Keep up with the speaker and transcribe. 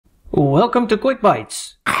Welcome to Quick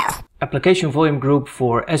Bytes, application volume group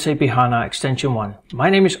for SAP HANA Extension 1. My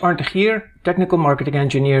name is Arnd de Gier, Technical Marketing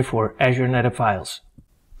Engineer for Azure NetApp Files.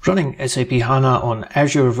 Running SAP HANA on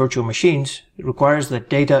Azure virtual machines requires that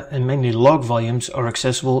data and mainly log volumes are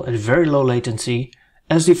accessible at very low latency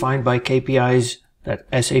as defined by KPIs that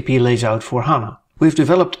SAP lays out for HANA. We've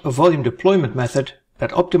developed a volume deployment method that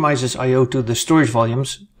optimizes I/O to the storage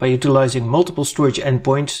volumes by utilizing multiple storage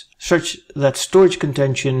endpoints such that storage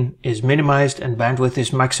contention is minimized and bandwidth is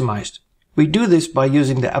maximized. We do this by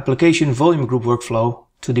using the application volume group workflow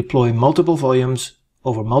to deploy multiple volumes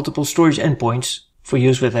over multiple storage endpoints for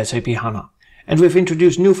use with SAP HANA. And we've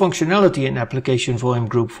introduced new functionality in application volume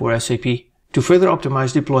group for SAP to further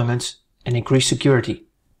optimize deployments and increase security.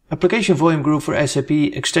 Application volume group for SAP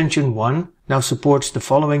Extension 1 now supports the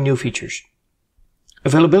following new features.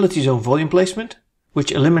 Availability zone volume placement,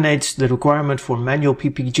 which eliminates the requirement for manual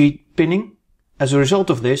PPG pinning. As a result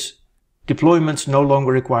of this, deployments no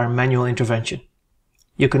longer require manual intervention.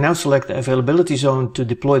 You can now select the availability zone to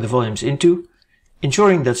deploy the volumes into,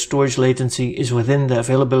 ensuring that storage latency is within the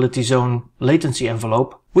availability zone latency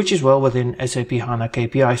envelope, which is well within SAP HANA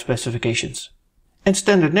KPI specifications. And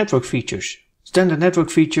standard network features. Standard network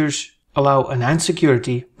features allow enhanced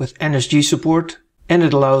security with NSG support, and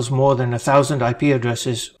it allows more than 1,000 IP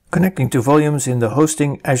addresses connecting to volumes in the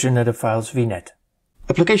hosting Azure NetApp Files VNet.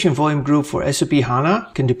 Application volume group for SAP HANA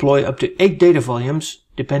can deploy up to 8 data volumes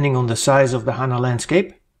depending on the size of the HANA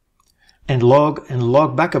landscape, and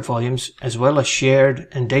log backup volumes as well as shared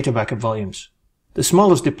and data backup volumes. The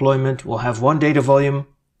smallest deployment will have 1 data volume,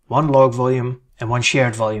 1 log volume, and 1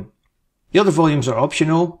 shared volume. The other volumes are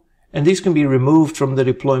optional, and these can be removed from the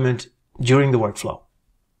deployment during the workflow.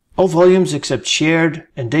 All volumes except shared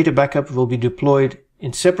and data backup will be deployed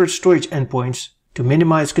in separate storage endpoints to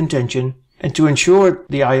minimize contention and to ensure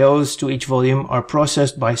the IOs to each volume are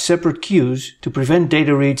processed by separate queues to prevent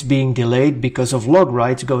data reads being delayed because of log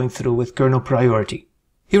writes going through with kernel priority.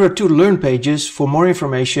 Here are 2 Learn pages for more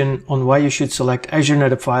information on why you should select Azure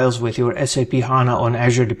NetApp Files with your SAP HANA on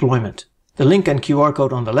Azure deployment. The link and QR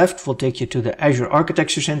code on the left will take you to the Azure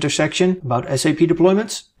Architecture Center section about SAP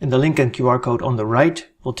deployments, and the link and QR code on the right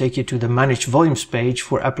will take you to the Manage Volumes page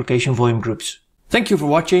for application volume groups. Thank you for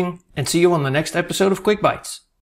watching, and see you on the next episode of Quick Bytes.